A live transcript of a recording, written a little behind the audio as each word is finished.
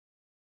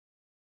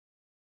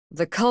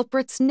The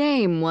culprit's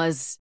name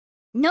was...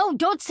 No,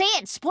 don't say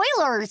it!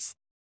 Spoilers!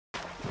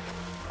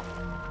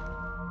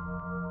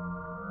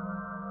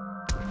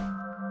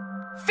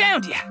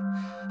 Found ya!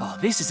 Oh,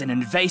 this is an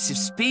invasive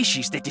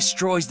species that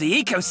destroys the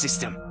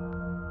ecosystem.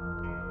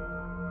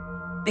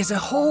 There's a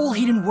whole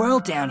hidden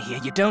world down here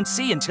you don't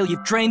see until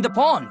you've drained the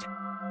pond.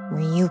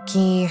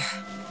 Ryuki...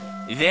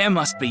 There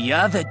must be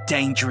other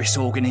dangerous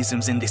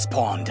organisms in this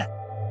pond.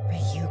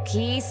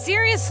 Ryuki,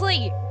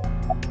 seriously!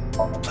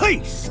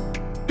 Please,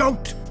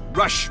 don't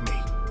rush me.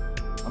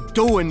 I'm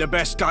doing the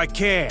best I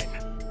can.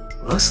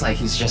 Looks like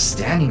he's just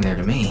standing there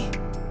to me.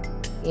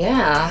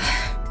 Yeah.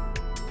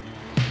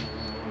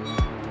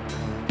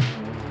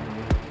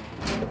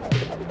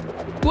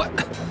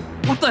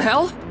 What the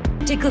hell?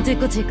 Tickle,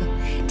 tickle, tickle.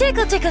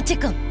 Tickle, tickle,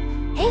 tickle.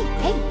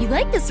 Hey, you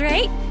like this,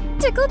 right?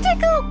 Tickle,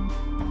 tickle.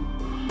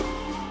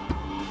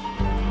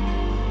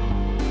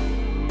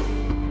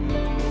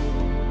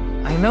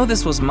 I know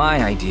this was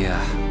my idea,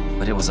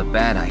 but it was a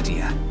bad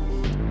idea.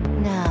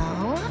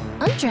 Now,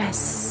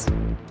 undress.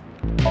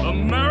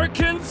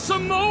 American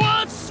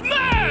Samoa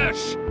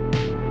Smash!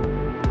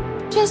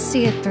 Just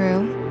see it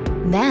through.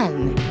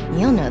 Then,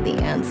 you'll know the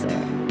answer.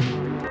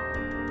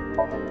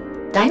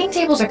 Dining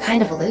tables are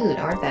kind of lewd,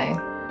 aren't they?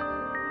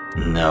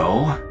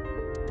 No.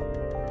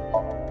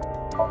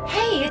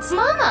 Hey, it's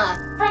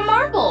Mama! From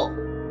Marble!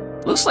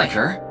 Looks like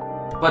her,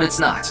 but it's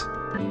not.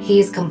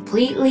 He's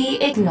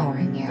completely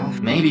ignoring you.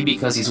 Maybe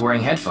because he's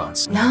wearing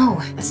headphones.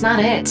 No, that's not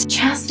it.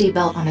 Chastity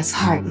belt on his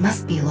heart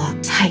must be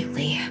locked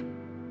tightly.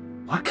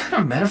 What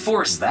kind of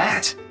metaphor is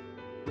that?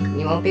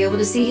 You won't be able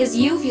to see his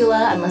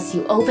uvula unless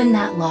you open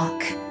that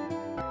lock.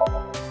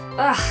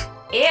 Ugh,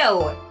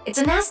 ew. It's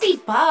a nasty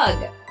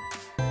bug.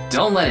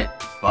 Don't let it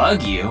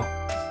bug you.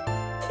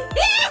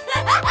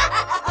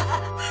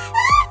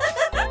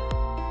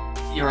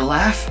 Your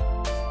laugh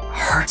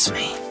hurts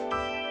me.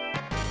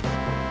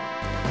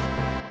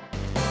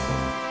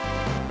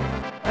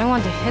 I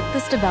want to hit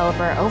this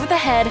developer over the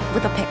head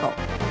with a pickle.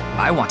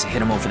 I want to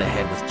hit him over the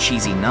head with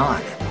cheesy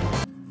naan.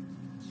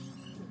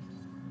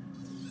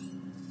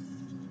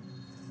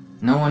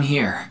 No one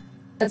here.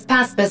 It's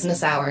past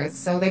business hours,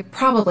 so they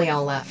probably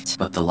all left.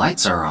 But the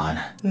lights are on.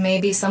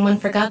 Maybe someone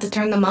forgot to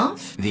turn them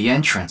off? The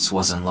entrance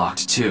wasn't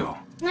locked too.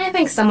 I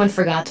think someone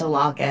forgot to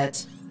lock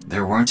it.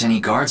 There weren't any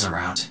guards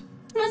around.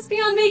 Must be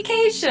on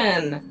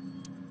vacation.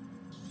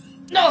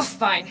 No,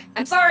 fine.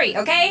 I'm sorry,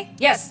 okay?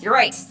 Yes, you're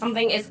right.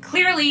 Something is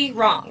clearly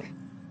wrong.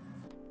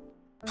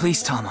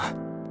 Please, Tama.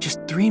 Just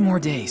 3 more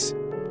days.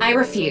 I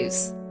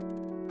refuse.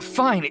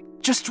 Fine,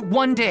 just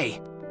 1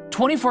 day.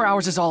 24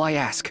 hours is all I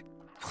ask.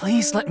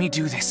 Please let me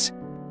do this.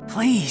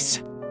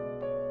 Please.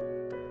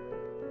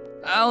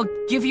 I'll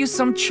give you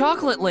some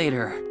chocolate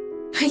later.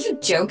 Are you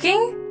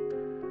joking?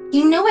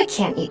 You know I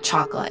can't eat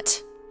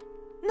chocolate.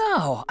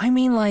 No, I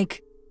mean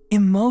like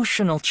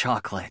emotional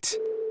chocolate.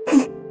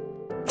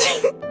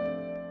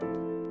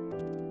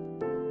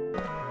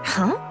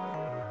 Huh?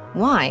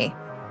 Why?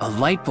 A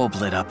light bulb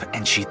lit up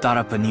and she thought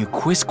up a new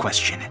quiz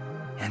question.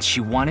 And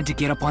she wanted to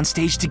get up on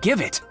stage to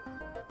give it.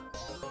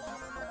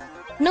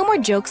 No more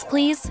jokes,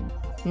 please.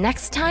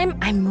 Next time,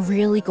 I'm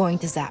really going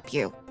to zap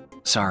you.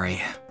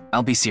 Sorry,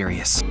 I'll be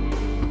serious.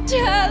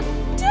 Dad!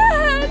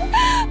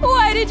 Dad!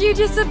 Why did you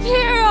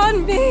disappear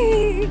on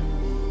me?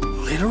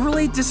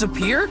 Literally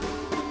disappear?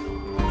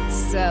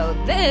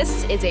 So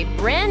this is a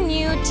brand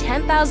new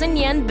 10,000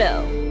 yen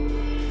bill.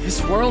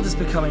 This world is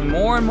becoming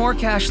more and more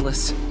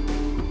cashless.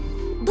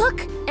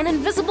 Look, an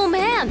invisible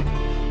man.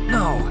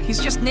 No, he's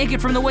just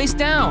naked from the waist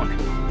down.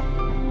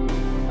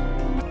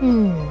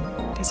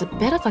 There's a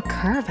bit of a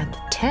curve at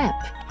the tip.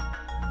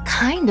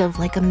 Kind of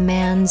like a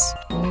man's,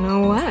 you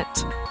know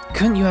what?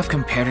 Couldn't you have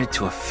compared it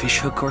to a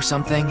fishhook or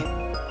something?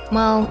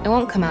 Well, it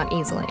won't come out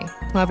easily.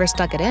 Whoever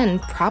stuck it in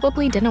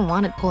probably didn't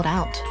want it pulled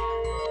out.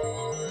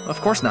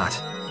 Of course not.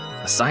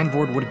 A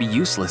signboard would be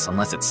useless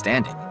unless it's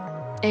standing.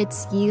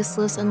 It's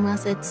useless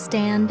unless it's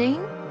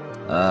standing?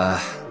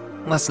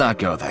 Let's not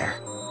go there.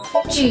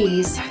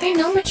 Geez, are there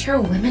no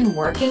mature women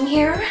working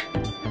here?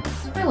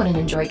 I wouldn't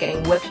enjoy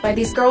getting whipped by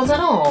these girls at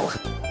all.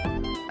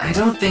 I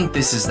don't think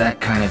this is that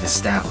kind of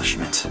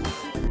establishment.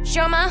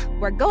 Shoma,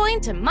 we're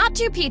going to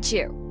Machu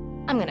Picchu.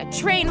 I'm gonna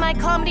train my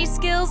comedy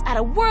skills at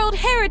a World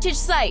Heritage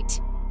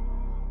Site.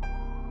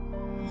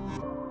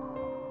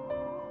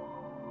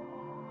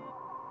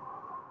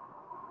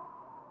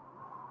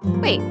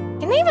 Wait,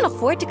 can they even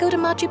afford to go to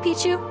Machu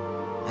Picchu?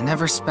 I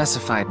never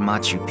specified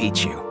Machu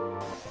Picchu.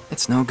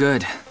 It's no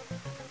good.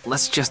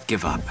 Let's just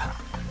give up.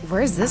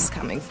 Where's this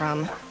coming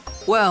from?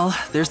 Well,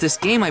 there's this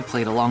game I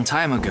played a long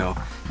time ago,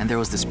 and there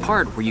was this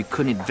part where you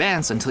couldn't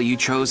advance until you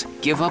chose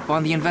give up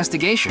on the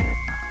investigation.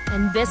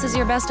 And this is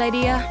your best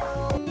idea?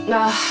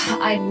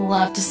 I'd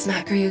love to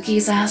smack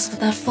Ryuki's ass with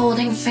that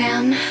folding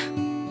fan.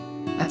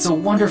 That's a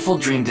wonderful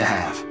dream to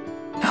have.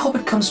 I hope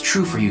it comes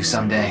true for you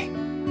someday.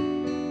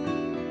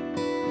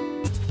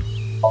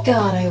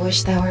 God, I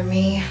wish that were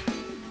me.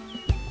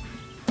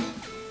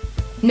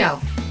 No,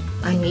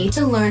 I need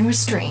to learn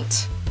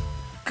restraint.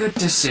 Good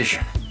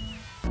decision.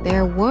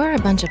 There were a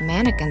bunch of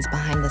mannequins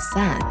behind the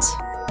set.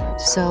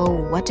 So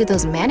what do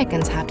those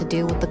mannequins have to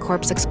do with the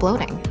corpse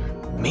exploding?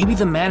 Maybe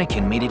the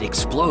mannequin made it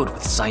explode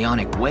with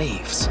psionic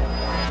waves.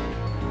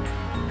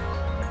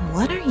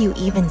 What are you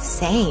even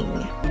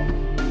saying?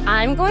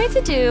 I'm going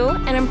to do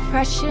an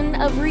impression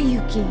of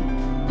Ryuki.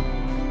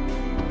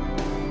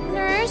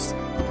 Nurse,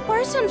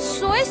 pour some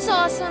soy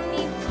sauce on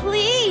me,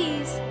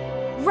 please.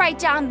 Right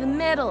down the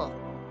middle.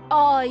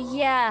 Oh,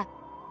 yeah.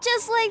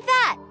 Just like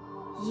that.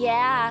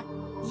 Yeah.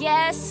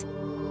 Yes.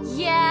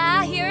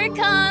 Yeah, here it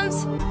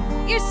comes.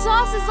 Your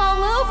sauce is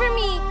all over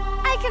me.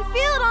 I can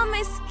feel it on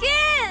my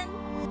skin.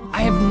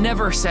 I have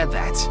never said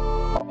that.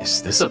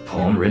 Is this a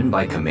poem written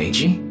by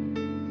Kameji?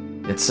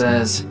 It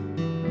says,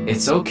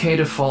 "It's okay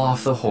to fall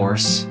off the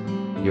horse.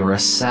 You're a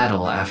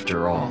saddle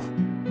after all."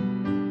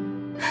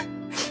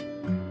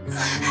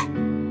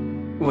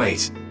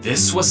 Wait,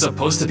 this was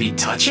supposed to be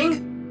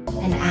touching?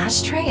 An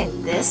ashtray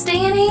in this day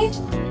and age?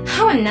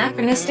 How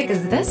anachronistic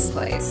is this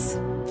place?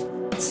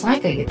 It's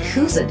like a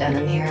Yakuza den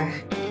in here.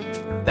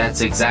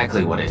 That's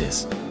exactly what it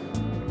is.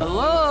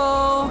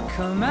 Hello?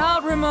 Come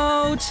out,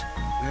 remote.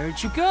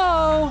 Where'd you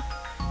go?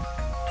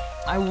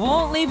 I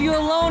won't leave you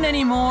alone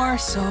anymore,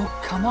 so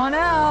come on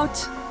out.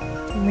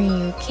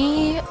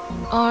 Ryuki,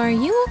 are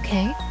you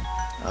okay?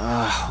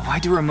 Why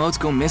do remotes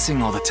go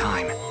missing all the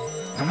time?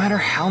 No matter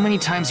how many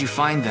times you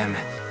find them,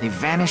 they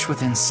vanish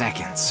within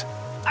seconds.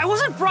 I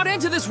wasn't brought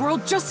into this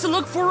world just to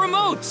look for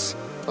remotes!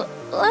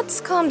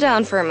 Let's calm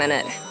down for a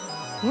minute.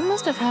 You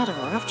must have had a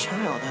rough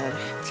childhood.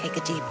 Take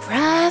a deep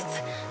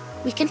breath.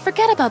 We can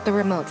forget about the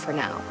remote for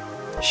now.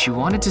 She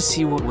wanted to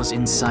see what was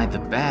inside the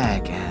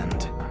bag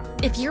and...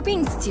 If you're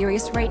being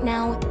serious right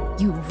now,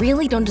 you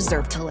really don't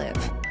deserve to live.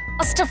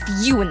 I'll stuff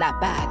you in that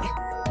bag.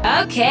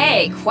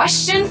 Okay,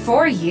 question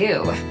for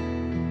you.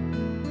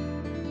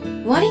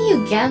 What do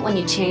you get when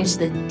you change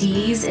the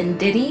D's in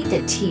Diddy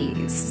to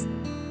T's?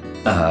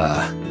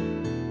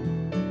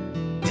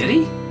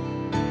 Diddy?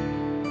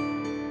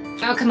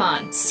 Oh, come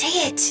on,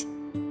 say it!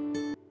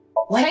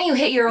 Why don't you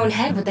hit your own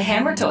head with the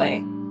hammer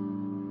toy?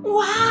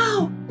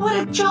 Wow, what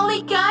a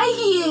jolly guy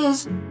he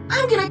is!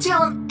 I'm gonna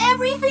tell him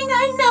everything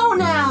I know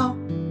now!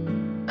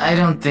 I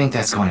don't think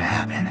that's going to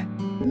happen.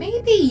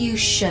 Maybe you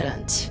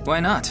shouldn't. Why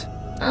not?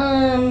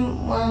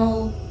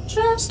 Well,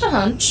 just a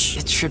hunch.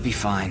 It should be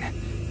fine.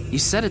 You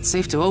said it's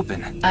safe to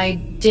open. I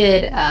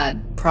did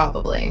add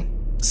probably.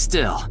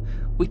 Still,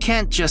 we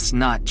can't just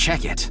not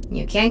check it.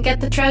 You can't get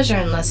the treasure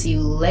unless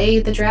you lay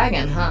the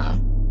dragon, huh?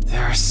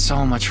 There's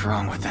so much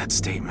wrong with that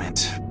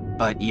statement.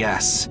 But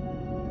yes,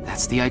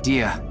 that's the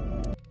idea.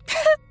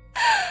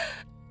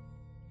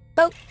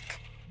 Poke.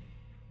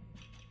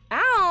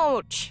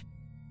 Ouch.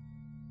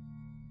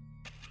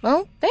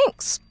 Well,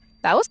 thanks.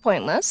 That was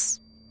pointless.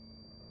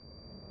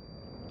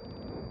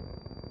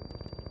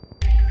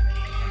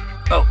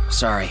 Oh,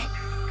 sorry.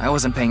 I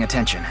wasn't paying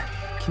attention.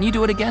 Can you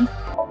do it again?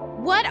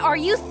 What are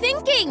you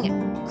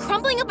thinking?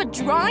 Crumpling up a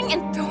drawing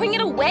and throwing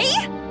it away?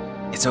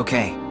 It's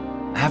okay.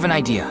 I have an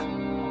idea.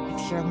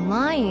 If you're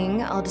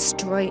lying, I'll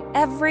destroy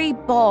every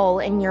ball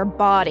in your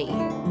body.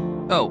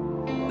 Oh,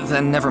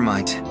 then never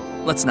mind.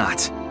 Let's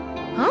not.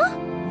 Huh?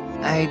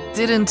 I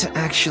didn't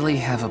actually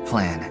have a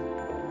plan.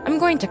 I'm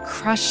going to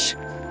crush...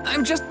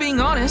 I'm just being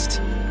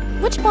honest.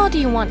 Which ball do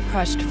you want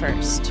crushed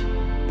first?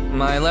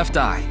 My left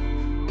eye.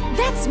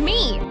 That's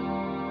me!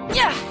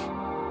 Yeah!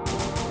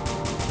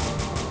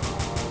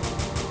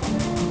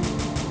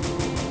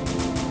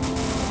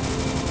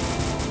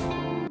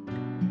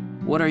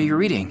 What are you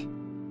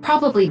reading?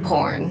 Probably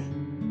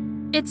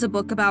porn. It's a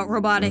book about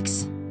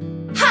robotics.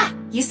 Ha!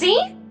 You see?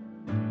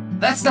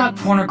 That's not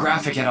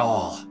pornographic at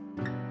all.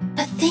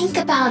 But think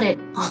about it.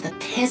 All the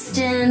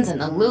pistons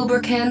and the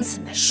lubricants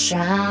and the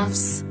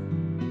shafts.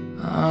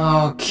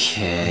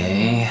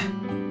 Okay.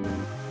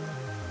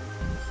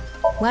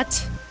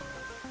 What?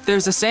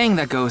 There's a saying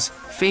that goes,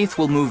 faith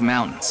will move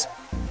mountains.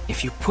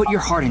 If you put your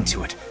heart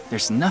into it,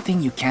 there's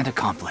nothing you can't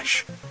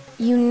accomplish.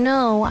 You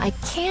know, I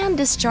can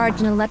discharge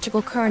an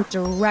electrical current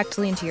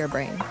directly into your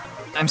brain.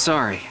 I'm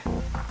sorry.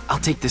 I'll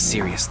take this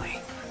seriously.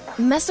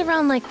 Mess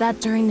around like that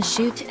during the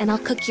shoot, and I'll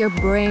cook your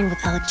brain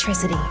with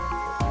electricity.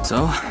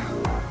 So,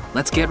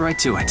 let's get right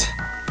to it.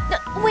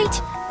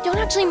 Wait! Don't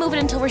actually move it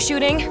until we're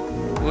shooting.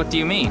 What do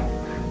you mean?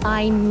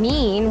 I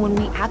mean when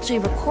we actually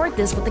record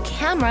this with the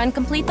camera and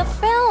complete the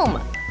film.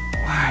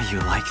 Why are you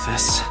like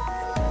this?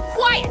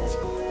 Quiet!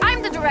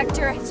 I'm the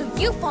director, so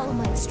you follow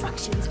my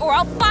instructions or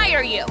I'll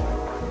fire you!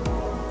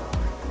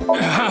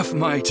 Half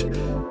might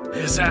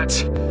is at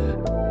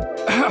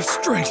half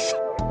strength.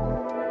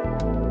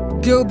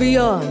 Go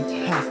beyond,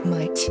 half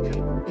might.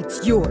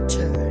 It's your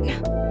turn.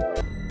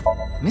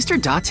 Mr.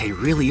 Date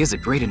really is a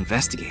great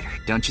investigator,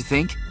 don't you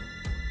think?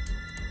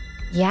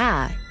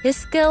 Yeah, his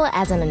skill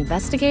as an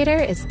investigator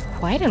is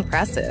quite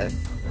impressive.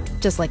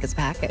 Just like his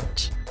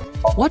package.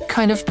 What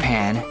kind of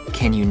pan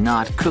can you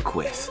not cook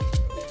with?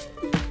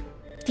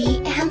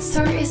 The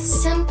answer is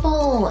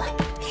simple.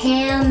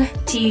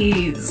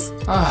 Panties.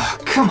 Oh,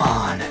 come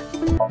on.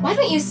 Why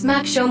don't you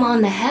smack Shoma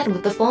on the head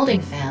with the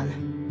folding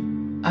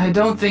fan? I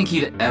don't think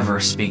he'd ever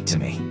speak to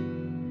me.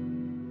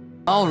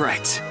 All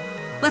right.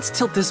 Let's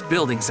tilt this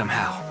building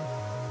somehow.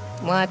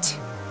 What?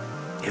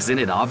 Isn't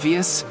it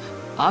obvious?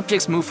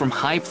 Objects move from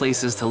high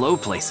places to low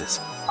places.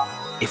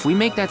 If we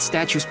make that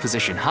statue's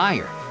position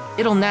higher,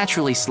 it'll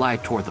naturally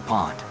slide toward the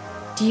pond.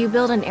 Do you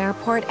build an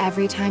airport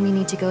every time you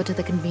need to go to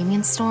the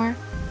convenience store?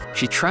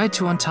 She tried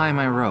to untie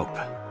my rope.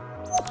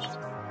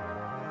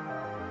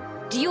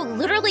 Do you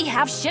literally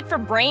have shit for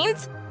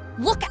brains?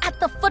 Look at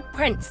the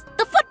footprints!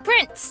 The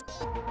footprints!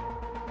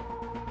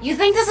 You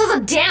think this is a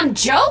damn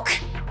joke?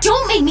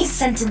 Don't make me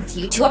sentence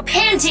you to a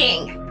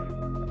painting!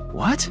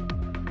 What?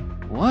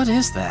 What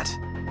is that?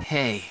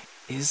 Hey,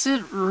 is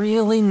it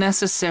really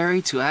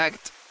necessary to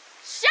act?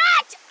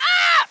 Shut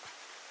up!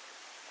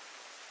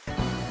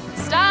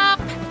 Stop!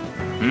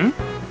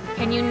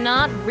 Can you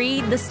not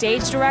read the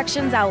stage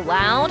directions out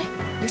loud?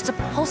 You're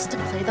supposed to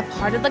play the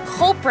part of the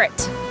culprit.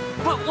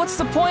 But what's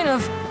the point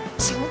of...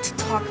 Don't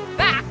talk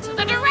back to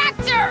the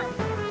director!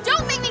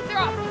 Don't make me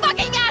throw a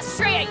fucking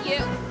ashtray at you!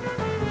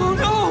 Oh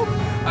no!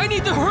 I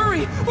need to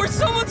hurry, or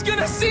someone's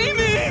gonna see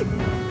me!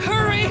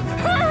 Hurry!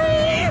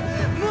 Hurry!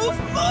 Move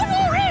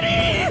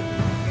already!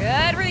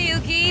 Good,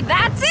 Ryuki,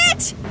 that's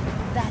it!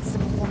 That's the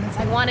performance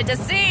I wanted to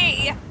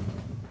see!